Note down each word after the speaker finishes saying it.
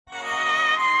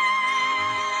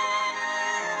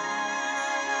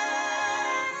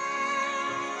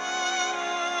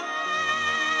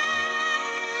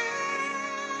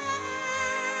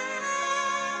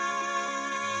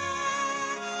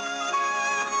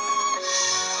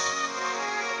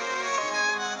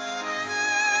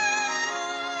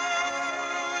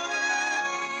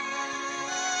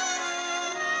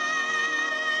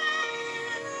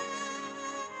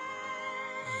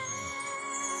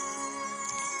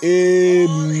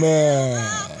Amen.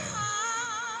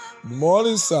 Good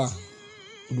morning, sir.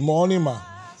 Good morning, ma.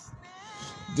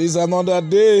 This is another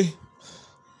day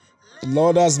the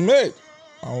Lord has made.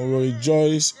 I will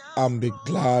rejoice and be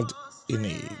glad in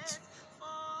it.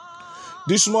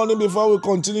 This morning, before we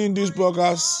continue in this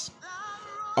broadcast,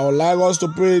 I would like us to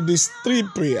pray these 3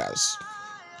 prayers.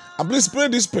 And please pray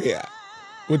this prayer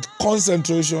with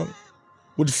concentration,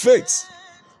 with faith,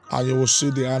 and you will see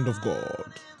the hand of God.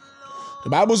 The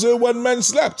Bible says when men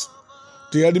slept,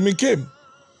 the enemy came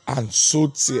and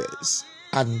sowed tears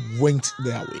and went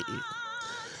their way.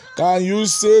 Can you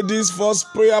say this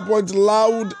first prayer point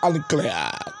loud and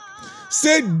clear?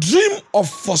 Say, dream of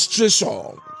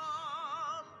frustration.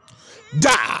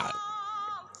 Die.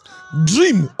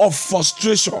 Dream of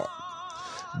frustration.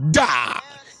 Die.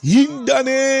 In the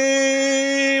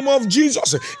name of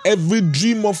Jesus, every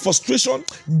dream of frustration,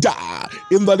 die.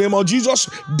 In the name of Jesus,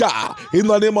 die. In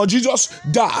the name of Jesus,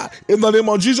 die. In the name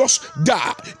of Jesus,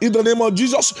 die. In the name of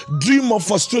Jesus, dream of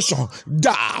frustration,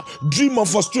 die. Dream of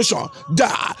frustration,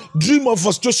 die. Dream of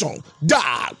frustration,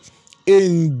 die.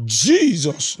 In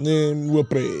Jesus' name we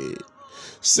pray.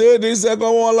 Say this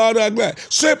second one loud and clear.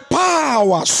 Say,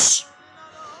 powers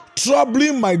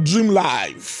troubling my dream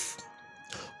life.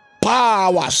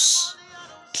 Powers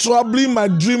troubling my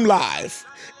dream life.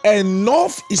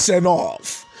 Enough is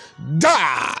enough.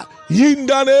 Die in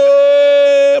the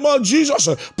name of Jesus.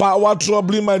 Power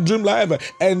troubling my dream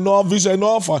life. Enough is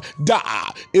enough.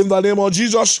 Die in the name of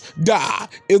Jesus. Die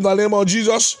in the name of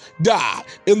Jesus. Die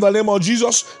in the name of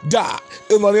Jesus. Die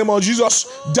in the name of Jesus.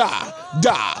 Die,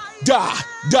 die, die,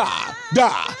 die,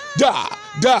 die, die,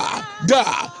 die,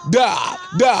 die, die,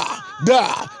 die,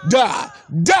 die, die,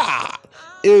 die.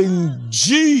 In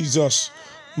Jesus'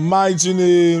 mighty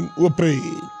name we pray.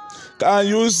 Can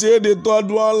you say the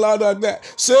third one louder there?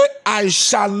 Say, I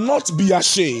shall not be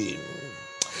ashamed.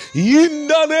 In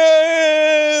the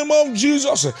name of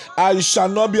Jesus, I shall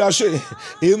not be ashamed.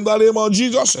 In the name of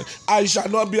Jesus, I shall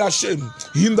not be ashamed.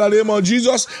 In the name of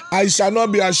Jesus, I shall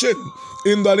not be ashamed.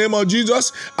 In the name of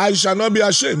Jesus, I shall not be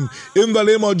ashamed. In the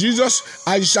name of Jesus,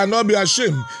 I shall not be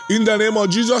ashamed. In the name of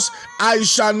Jesus, I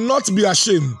shall not be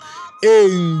ashamed.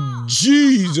 In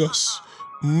Jesus'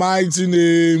 mighty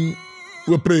name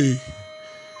we pray.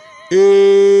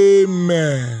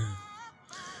 Amen.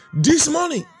 This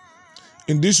morning,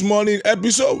 in this morning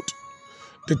episode,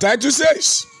 the title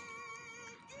says,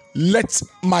 let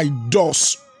my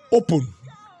doors open.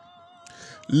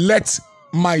 Let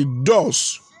my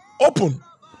doors open.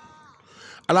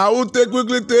 And I will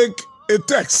quickly take a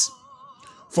text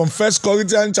from 1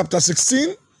 Corinthians chapter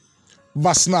 16,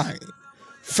 verse 9.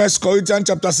 1 Corinthians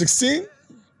chapter 16,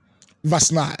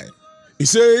 verse 9. It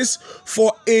says,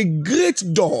 for a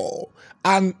great door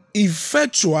and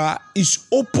effectual is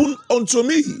open unto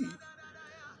me,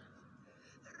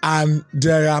 and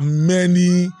there are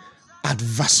many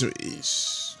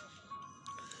adversaries.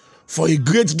 For a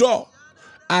great door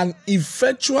and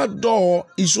effectual door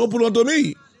is open unto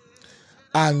me,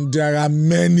 and there are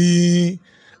many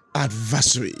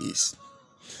adversaries.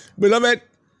 Beloved,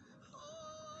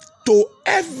 to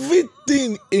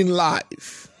everything in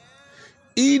life,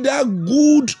 either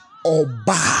good or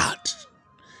bad,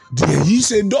 there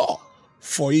is a door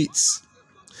for it.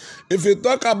 If you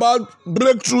talk about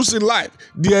breakthroughs in life,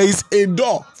 there is a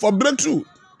door for breakthrough.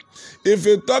 If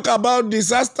you talk about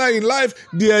disaster in life,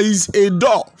 there is a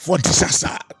door for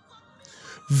disaster.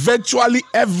 Virtually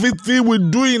everything we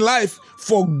do in life,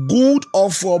 for good or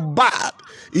for bad,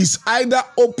 is either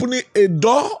opening a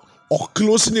door or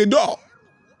closing a door.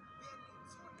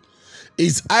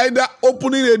 It's either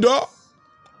opening a door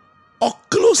or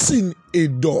closing a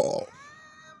door.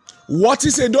 What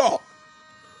is a door?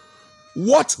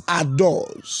 What are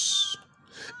doors?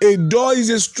 A door is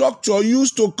a structure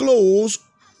used to close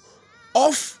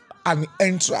off an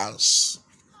entrance.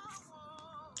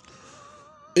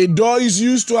 A door is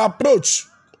used to approach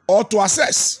or to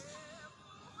access.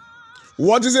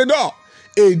 What is a door?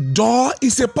 A door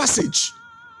is a passage.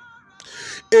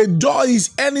 A door is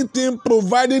anything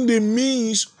providing the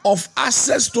means of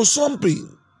access to something.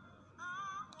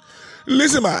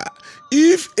 Listen, man,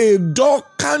 if a door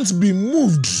can't be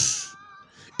moved,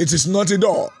 it is not a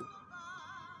door.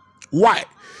 Why?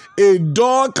 A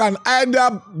door can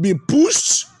either be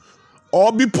pushed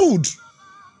or be pulled.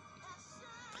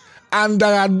 And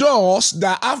there are doors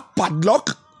that have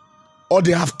padlock or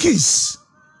they have keys.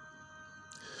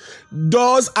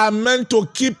 Doors are meant to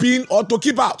keep in or to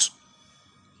keep out.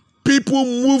 People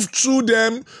move through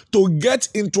them to get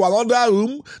into another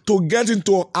room, to get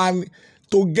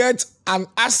an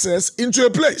access into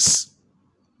a place.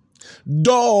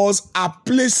 Doors are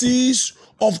places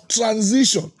of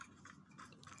transition.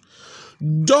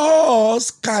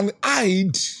 Doors can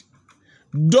hide,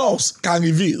 doors can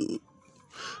reveal,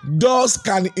 doors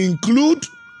can include,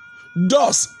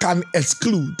 doors can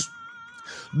exclude,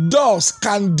 doors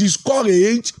can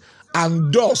discourage,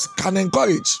 and doors can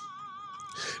encourage.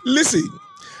 Listen,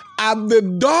 at the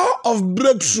door of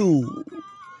breakthrough,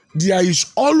 there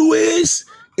is always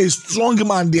a strong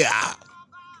man there.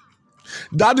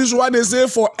 That is why they say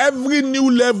for every new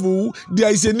level,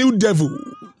 there is a new devil.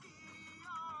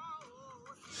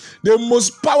 The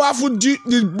most powerful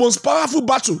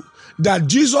battle that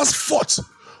Jesus fought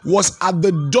was at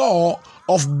the door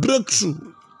of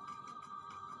breakthrough.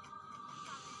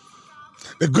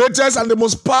 The greatest and the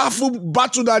most powerful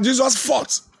battle that Jesus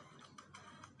fought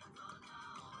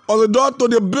was the door to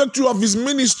the breakthrough of his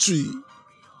ministry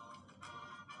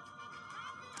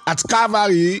at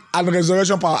Calvary and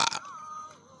resurrection power.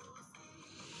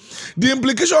 The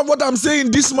implication of what I'm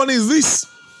saying this morning is this.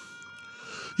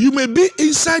 You may be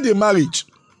inside a marriage.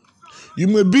 You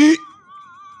may be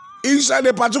inside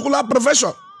a particular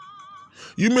profession.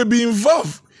 You may be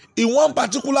involved in one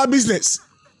particular business.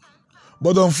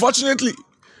 But unfortunately,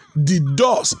 the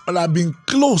doors have been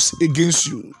closed against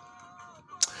you.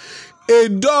 A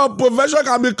door of profession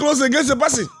can be closed against a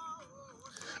person.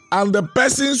 And the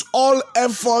person's all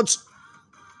efforts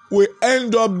will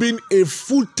end up being a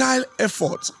futile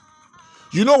effort.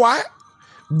 You know why?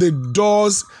 The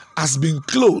doors has been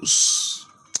closed.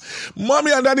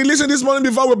 Mommy and daddy, listen this morning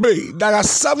before we pray. There are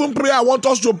 7 prayers I want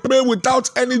us to pray without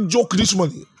any joke this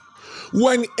morning.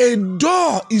 When a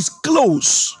door is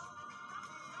closed,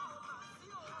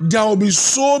 there will be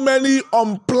so many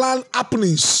unplanned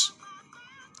happenings.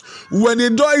 When a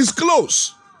door is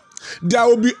closed, there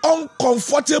will be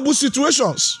uncomfortable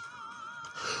situations.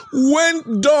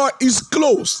 When door is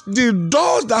closed, the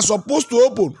doors that are supposed to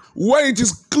open, when it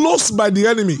is closed by the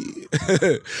enemy,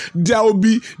 there will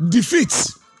be defeat.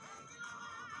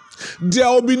 There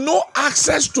will be no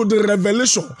access to the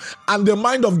revelation and the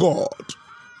mind of God.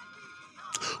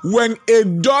 When a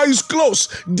door is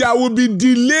closed, there will be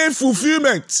delayed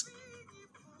fulfillment.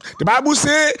 The Bible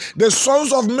says the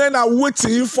sons of men are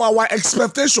waiting for our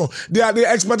expectation. The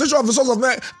expectation of the sons of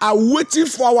men are waiting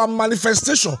for our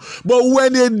manifestation. But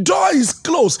when a door is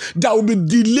closed, there will be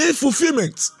delayed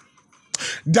fulfillment.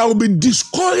 There will be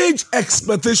discouraged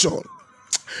expectation.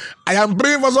 I am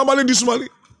praying for somebody this morning.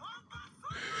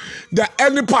 That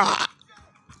any power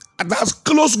that has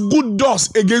closed good doors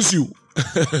against you,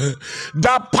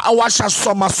 that power shall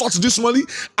somersault this morning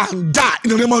and die in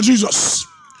the name of Jesus.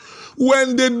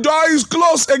 When the door is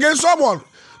closed against someone,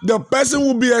 the person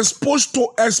will be exposed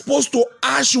to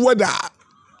harsh weather.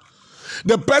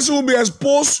 The person will be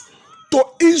exposed to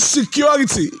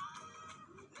insecurity.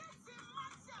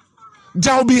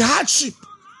 There will be hardship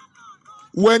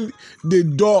when the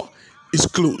door is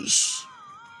closed.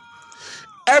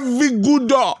 Every good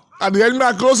door and the enemy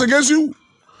are closed against you,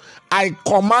 I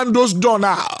command those doors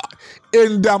now.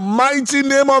 In the mighty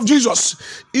name of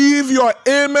Jesus, if your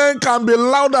amen can be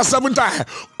louder 7 times,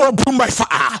 open by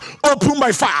fire, open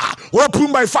by fire,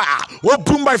 open by fire,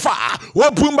 open by fire,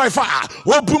 open by fire,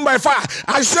 open by fire.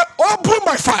 I said, open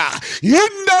by fire in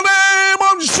the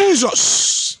name of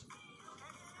Jesus.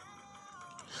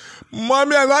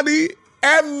 Mommy and daddy,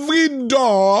 every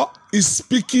door is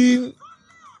speaking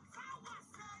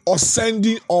or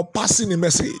sending or passing a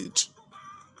message.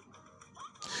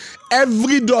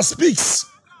 Every door speaks.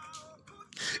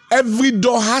 Every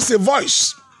door has a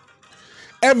voice.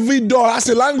 Every door has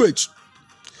a language.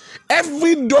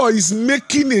 Every door is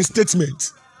making a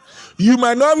statement. You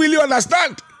might not really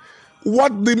understand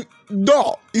what the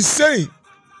door is saying.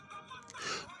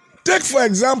 Take, for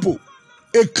example,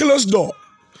 a closed door.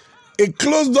 A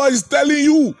closed door is telling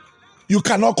you, you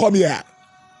cannot come here.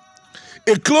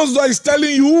 A closed door is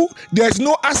telling you, there is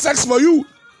no access for you.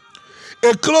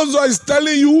 A closed door is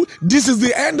telling you, this is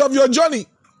the end of your journey.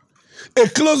 A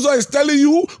closed door is telling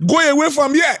you, go away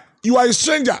from here. You are a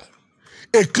stranger.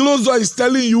 A closed door is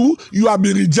telling you, you have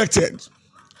been rejected.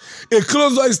 A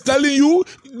closed door is telling you,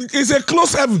 it's a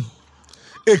closed heaven.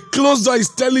 A closed door is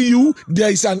telling you,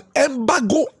 there is an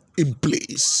embargo in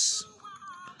place.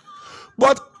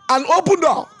 But an open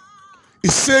door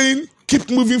is saying, keep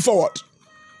moving forward.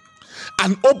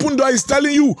 An open door is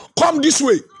telling you, come this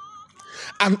way.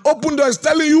 An open door is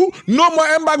telling you, no more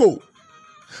embargo.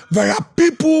 There are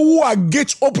people who are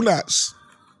gate openers.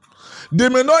 They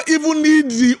may not even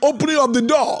need the opening of the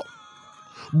door,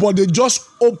 but they just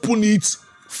open it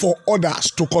for others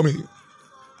to come in.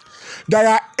 There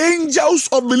are angels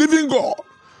of the living God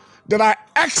that are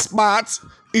experts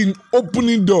in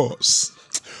opening doors.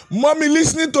 Mommy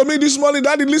listening to me this morning,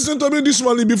 daddy listening to me this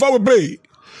morning before we pray.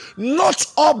 Not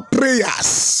all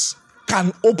prayers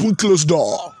can open closed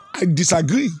door. I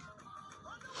disagree.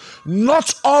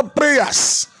 Not all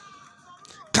prayers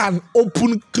can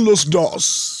open closed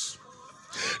doors.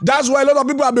 That's why a lot of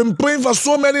people have been praying for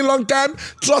so many long time,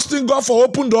 trusting God for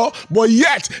open door, but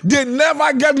yet they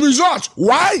never get results.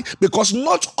 Why? Because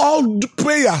not all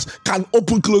prayers can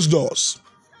open closed doors.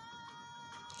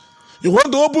 You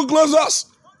want to open closed doors?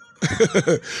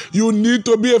 You need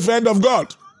to be a friend of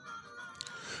God.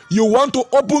 You want to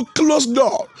open closed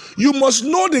door, you must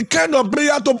know the kind of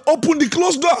prayer to open the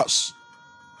closed doors.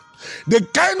 The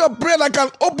kind of prayer that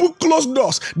can open closed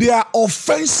doors, they are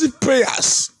offensive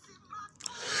prayers.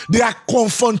 They are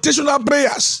confrontational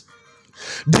prayers.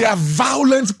 They are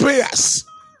violent prayers.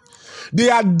 They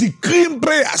are decreeing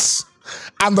prayers.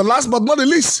 And the last but not the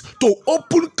least, to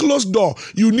open closed door,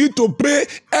 you need to pray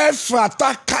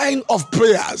Ephrata kind of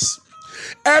prayers.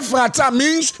 Ephrata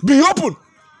means be open.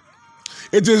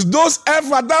 It is those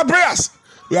Ephrata prayers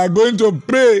we are going to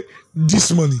pray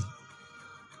this morning.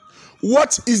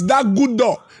 What is that good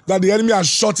door that the enemy has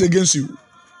shut against you?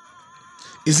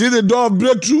 Is it the door of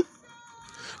breakthrough?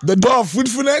 The door of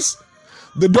fruitfulness?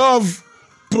 The door of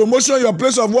promotion in your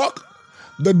place of work?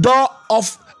 The door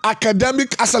of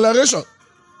academic acceleration?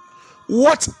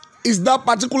 What is that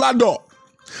particular door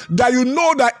that you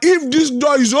know that if this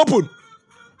door is open,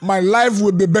 my life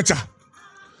will be better?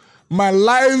 My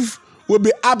life will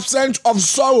be absent of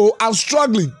sorrow and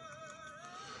struggling.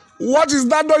 What is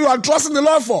that door you are trusting the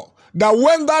Lord for? That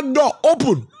when that door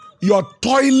open, your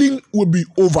toiling will be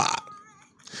over.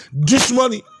 This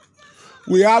morning,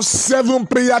 we have 7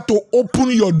 prayers to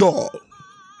open your door.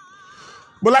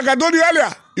 But like I told you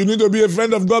earlier, you need to be a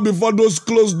friend of God before those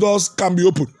closed doors can be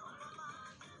opened.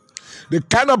 The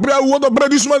kind of prayer we want to pray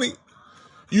this morning,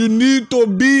 you need to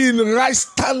be in right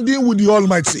standing with the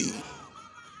Almighty.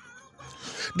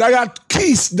 There are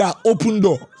keys that open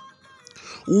door.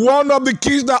 One of the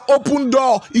keys that open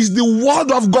door is the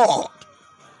word of God.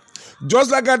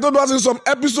 Just like I told us in some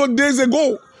episode days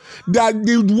ago, that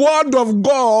the word of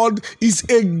God is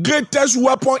a greatest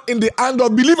weapon in the hand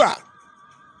of believer.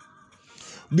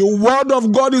 The word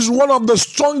of God is one of the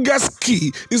strongest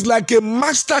key. It's like a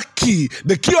master key,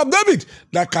 the key of David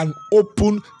that can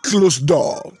open closed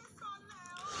door.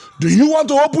 Do you want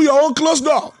to open your own closed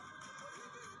door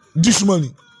this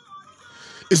morning?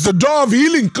 Is the door of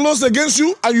healing closed against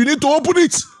you and you need to open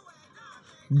it?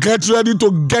 Get ready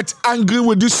to get angry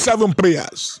with these 7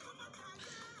 prayers.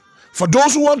 For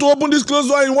those who want to open this closed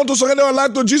door and you want to surrender your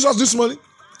life to Jesus this morning,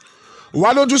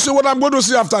 why don't you say what I'm going to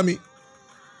say after me?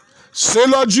 Say,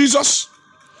 Lord Jesus,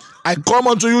 I come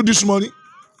unto you this morning.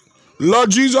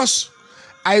 Lord Jesus,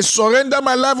 I surrender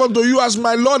my life unto you as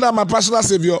my Lord and my personal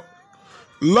Savior.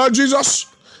 Lord Jesus,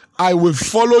 I will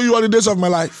follow you all the days of my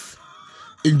life.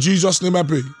 In Jesus' name I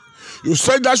pray. You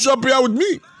said that short prayer with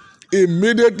me.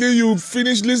 Immediately you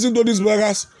finish listening to these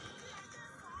prayers,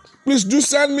 please do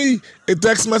send me a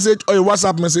text message or a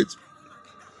WhatsApp message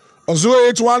on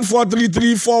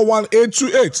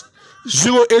 081-433-41828.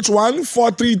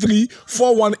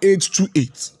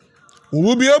 081-433-41828. We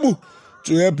will be able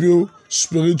to help you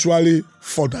spiritually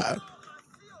further.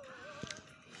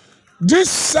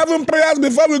 These 7 prayers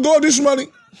before we go this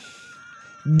morning,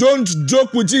 don't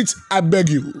joke with it, I beg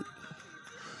you.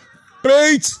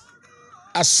 Pray it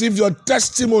as if your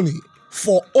testimony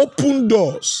for open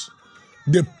doors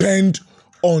depend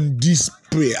on this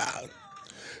prayer.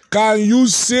 Can you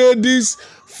say this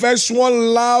first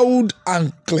one loud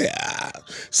and clear?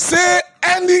 Say,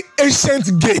 any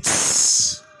ancient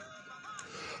gates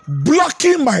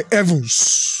blocking my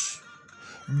heavens,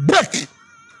 break.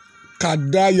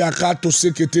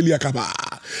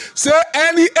 Say,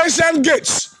 any ancient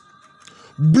gates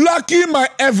blocking my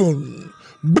heaven,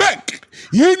 break.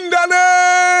 In the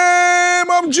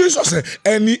name of Jesus,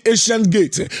 any ancient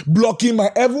gate blocking my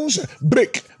heavens,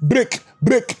 break, break,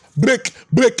 break, break,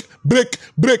 break, break,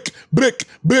 break, break, break,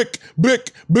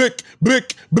 break, break,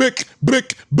 break, break,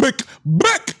 break, break,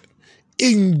 break.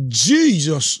 In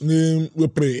Jesus' name we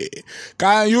pray.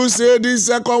 Can you say this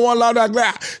second one loud and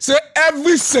clear? Say,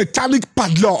 every satanic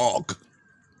padlock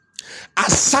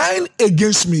assigned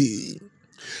against me,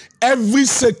 every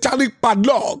satanic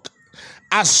padlock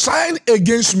assigned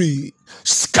against me,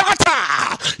 scatter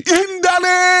in the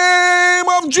name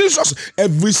of Jesus.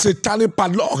 Every satanic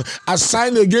padlock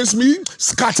assigned against me,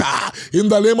 scatter in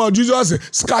the name of Jesus.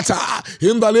 Scatter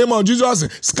in the name of Jesus.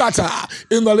 Scatter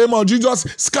in the name of Jesus.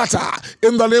 Scatter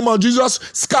in the name of Jesus.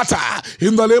 Scatter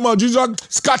in the name of Jesus.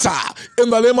 Scatter in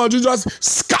the name of Jesus.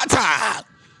 Scatter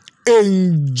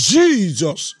in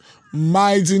Jesus'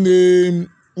 mighty name.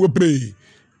 we pray.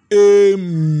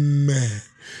 Amen.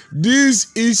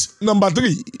 This is number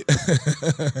 3.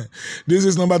 This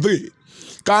is number 3.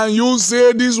 Can you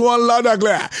say this one loud and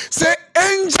clear? Say,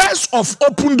 angels of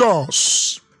open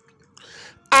doors,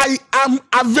 I am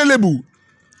available.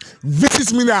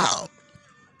 Visit me now.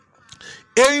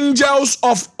 Angels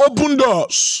of open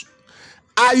doors,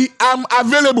 I am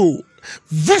available.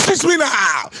 Visit me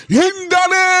now. In the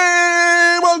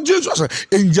name of Jesus.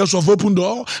 Angels of open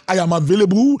door, I am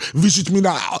available. Visit me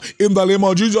now. In the name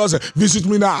of Jesus. Visit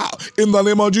me now. In the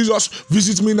name of Jesus.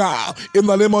 Visit me now. In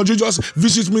the name of Jesus.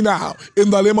 Visit me now.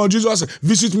 In the name of Jesus.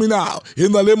 Visit me now.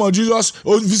 In the name of Jesus.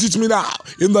 Oh, visit me now.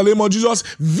 In the name of Jesus.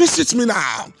 Visit me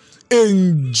now.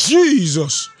 In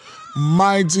Jesus'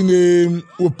 mighty name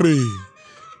we pray.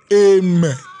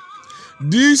 Amen.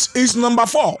 This is number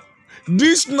 4.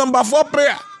 This number 4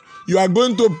 prayer, you are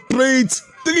going to pray it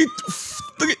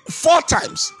 4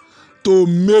 times to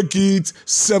make it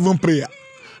 7 prayer.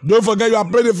 Don't forget, you are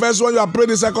praying the first one, you are praying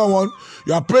the second one,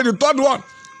 you are praying the third one.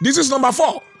 This is number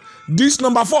 4. This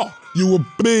number 4, you will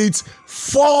pray it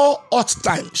 4 hot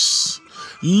times.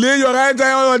 Lay your right hand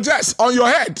on your chest, on your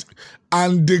head,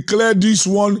 and declare this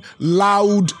one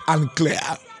loud and clear.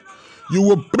 You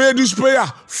will pray this prayer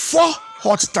 4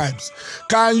 hot times.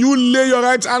 Can you lay your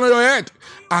right hand on your head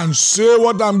and say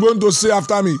what I'm going to say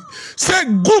after me? Say,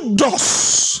 good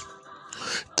doors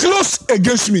close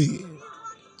against me.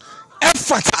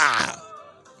 Ephata.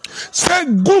 Say,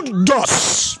 good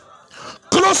doors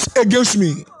close against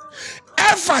me.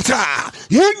 Ephata.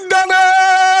 In the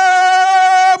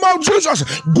name of Jesus.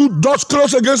 Good doors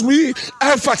close against me.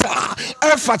 Ephata.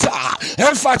 Ephata.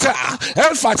 Ephata.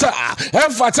 Ephata.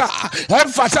 Ephata.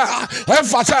 Ephata.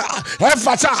 Ephata.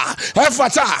 Ephata.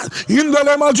 Ephata. In the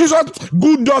name of Jesus.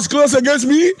 Good doors close against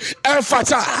me.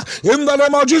 Ephata. In the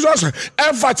name of Jesus.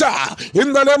 Ephata.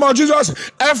 In the name of Jesus.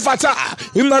 Ephata.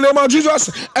 In the name of Jesus.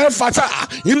 Ephata.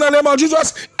 In the name of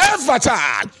Jesus.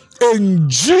 Ephata. In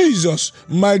Jesus'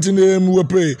 mighty name we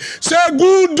pray. Say,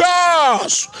 good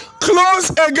doors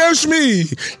close against me.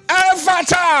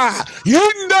 Ephata.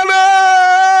 In the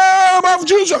name of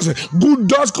Jesus. Good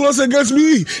doors close against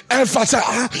me.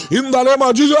 Ephata. In the name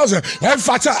of Jesus.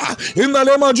 Ephata. In the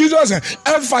name of Jesus.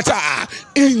 Ephata.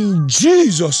 In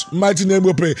Jesus' mighty name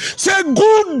we pray. Say,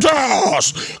 good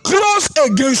doors close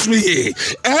against me.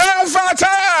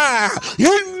 Ephata.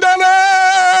 In the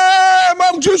name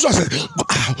of Jesus.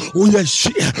 Oh yes,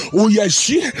 oh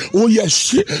yes, oh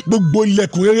yes. Gbogbo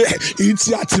ilẹ̀kùn rere èyí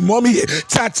tí a ti mọ́ mi,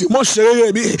 tí a ti mọ́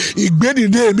ṣeré mi,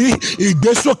 ìgbédìde mi,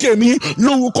 ìgbésókè mi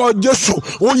lórúkọ Jésù.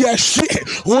 Oh yes,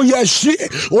 oh yes,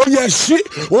 oh yes,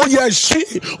 oh yes,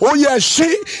 oh yes.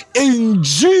 In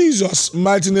Jesus'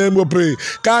 mighty name we pray.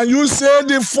 Can you say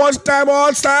the first time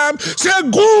all time? Say,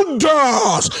 good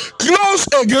doors close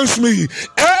against me.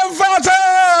 Ever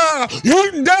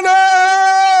in the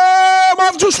name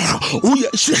of Jesus. Oh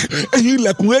yes. Oh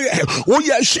yes, oh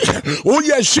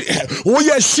yes, oh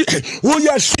yes, oh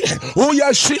yes, oh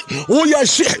yes, oh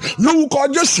yes. Lórúkọ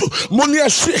Jésù, mo ní ẹ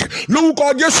ṣé.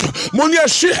 Lórúkọ Jésù, mo ní ẹ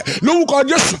ṣé. Lórúkọ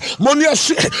Jésù, mo ní ẹ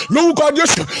ṣé. Lórúkọ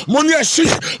Jésù, mo ní ẹ ṣé.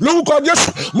 Lórúkọ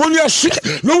Jésù, mo ní ẹ ṣé.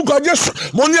 Lórúkọ Jésù,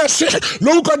 mo ní ẹ ṣé.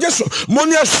 Lórúkọ Jésù, mo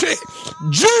ní ẹ ṣé.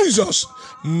 Jesus'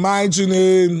 mighty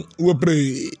name we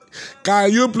pray.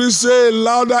 Can you please say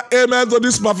louder amen to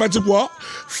this prophetic word?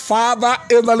 Father,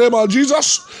 in the name of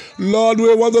Jesus, Lord,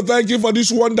 we want to thank you for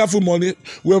this wonderful morning.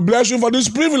 We bless you for this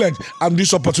privilege and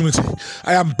this opportunity.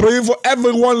 I am praying for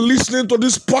everyone listening to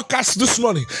this podcast this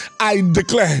morning. I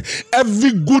declare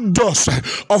every good doors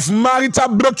of marital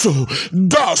breakthrough,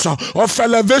 doors of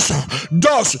elevation,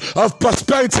 doors of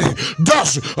prosperity,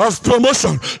 doors of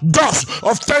promotion, doors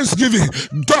of thanksgiving,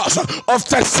 doors of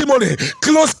testimony,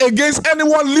 close against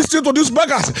anyone listening to this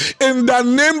podcast. In the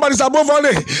name that is above all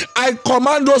name, I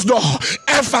command those doors.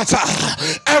 Ephata,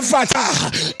 Ephata,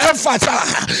 Ephata,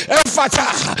 Ephata,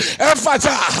 Ephata,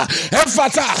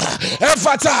 Ephata,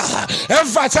 Ephata,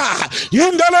 Ephata.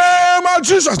 In the name of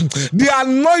Jesus, the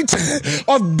anointing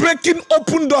of breaking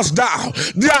open doors down,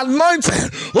 the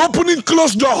anointing opening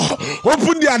closed door,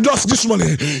 open their doors this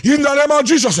morning. In the name of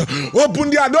Jesus, open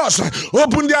their doors,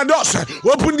 open their doors,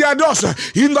 open their doors.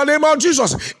 In the name of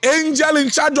Jesus, angel in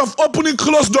charge of opening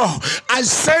closed door, I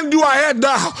send you ahead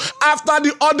now after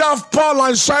the order of Paul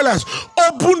and Silas.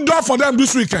 Open door for them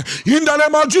this week. In the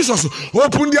name of Jesus,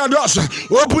 open their doors,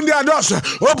 open their doors,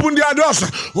 open their doors,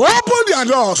 open their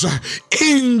doors.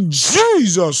 In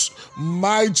Jesus'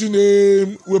 mighty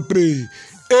name we pray.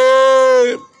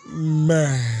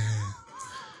 Amen.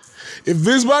 If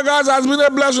this podcast has been a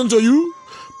blessing to you,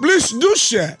 please do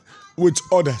share with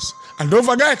others. And don't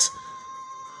forget,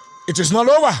 it is not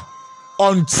over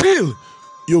until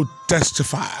you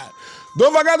testify.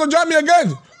 Don't forget to join me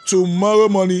again tomorrow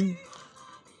morning,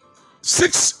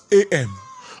 6 a.m.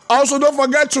 Also, don't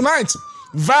forget tonight,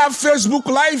 via Facebook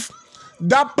Live,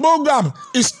 that program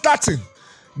is starting,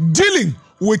 dealing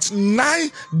with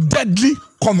 9 deadly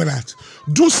covenants.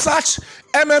 Do search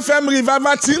MFM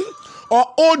Revival Team or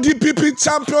ODPP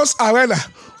Champions Arena.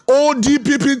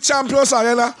 ODPP Champions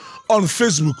Arena on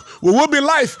Facebook. We will be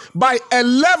live by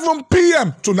 11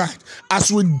 p.m. tonight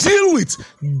as we deal with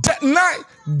 9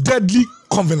 deadly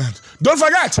covenants. Don't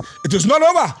forget, it is not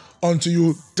over until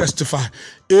you testify.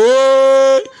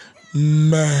 Amen.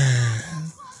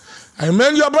 I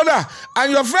remain your brother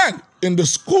and your friend in the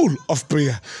school of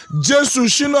prayer. Jesus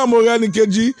Shino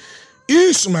Moranikeji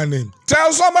is my name.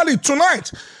 Tell somebody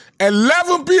tonight,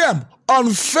 11 p.m. on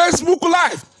Facebook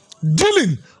Live,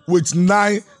 dealing with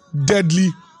 9 deadly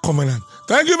covenants.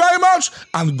 Thank you very much,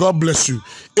 and God bless you.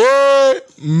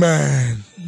 Amen.